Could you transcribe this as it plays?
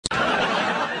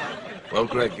Well,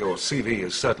 Greg, your CV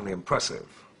is certainly impressive,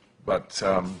 but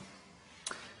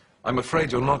I'm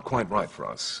afraid you're not quite right for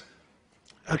us.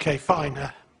 Okay, fine.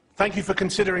 Thank you for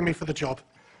considering me for the job.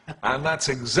 And that's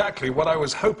exactly what I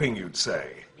was hoping you'd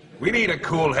say. We need a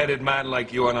cool-headed man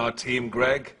like you on our team,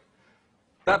 Greg.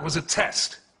 That was a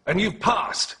test, and you've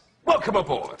passed. Welcome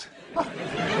aboard. Well,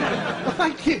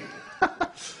 thank you.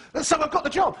 So I've got the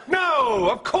job? No,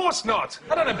 of course not.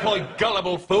 I don't employ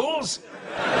gullible fools.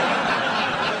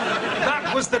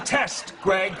 That was the test,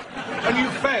 Greg, and you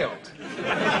failed.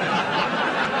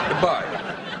 Goodbye.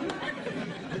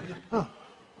 Oh,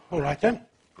 all right then.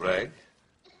 Greg,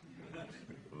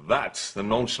 that's the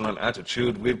nonchalant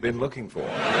attitude we've been looking for.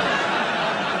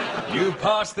 You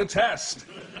passed the test.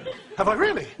 Have I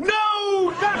really?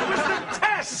 No, that was the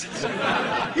test.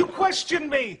 You questioned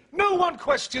me. No one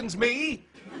questions me.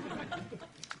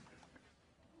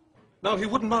 No, he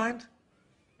wouldn't mind.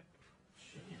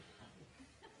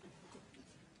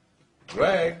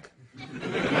 Greg,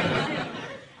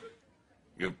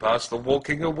 you've passed the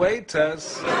walking away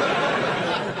test.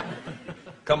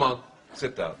 Come on,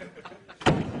 sit down.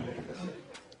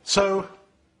 So,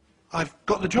 I've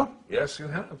got the job? Yes, you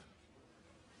have.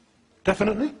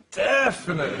 Definitely?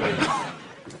 Definitely.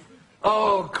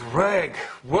 Oh, Greg,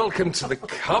 welcome to the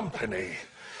company.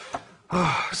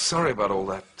 Oh, sorry about all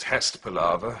that test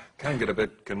palaver. Can get a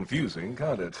bit confusing,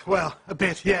 can't it? Well, a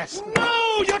bit, yes.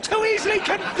 No, you're too easily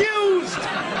confused.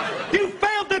 You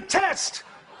failed the test.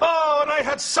 Oh, and I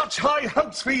had such high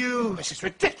hopes for you. This is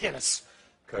ridiculous.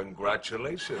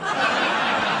 Congratulations.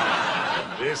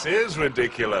 This is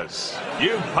ridiculous.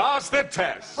 You passed the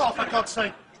test. Oh, for God's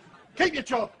sake. Keep your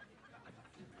job.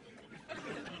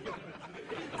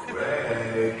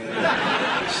 Greg,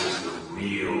 this is the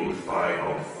real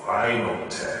final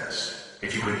test.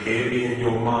 If you could hear me in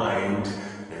your mind,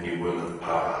 then you will have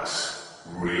passed.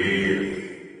 Really.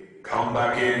 Come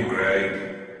back in,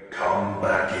 Greg. Come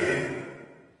back in.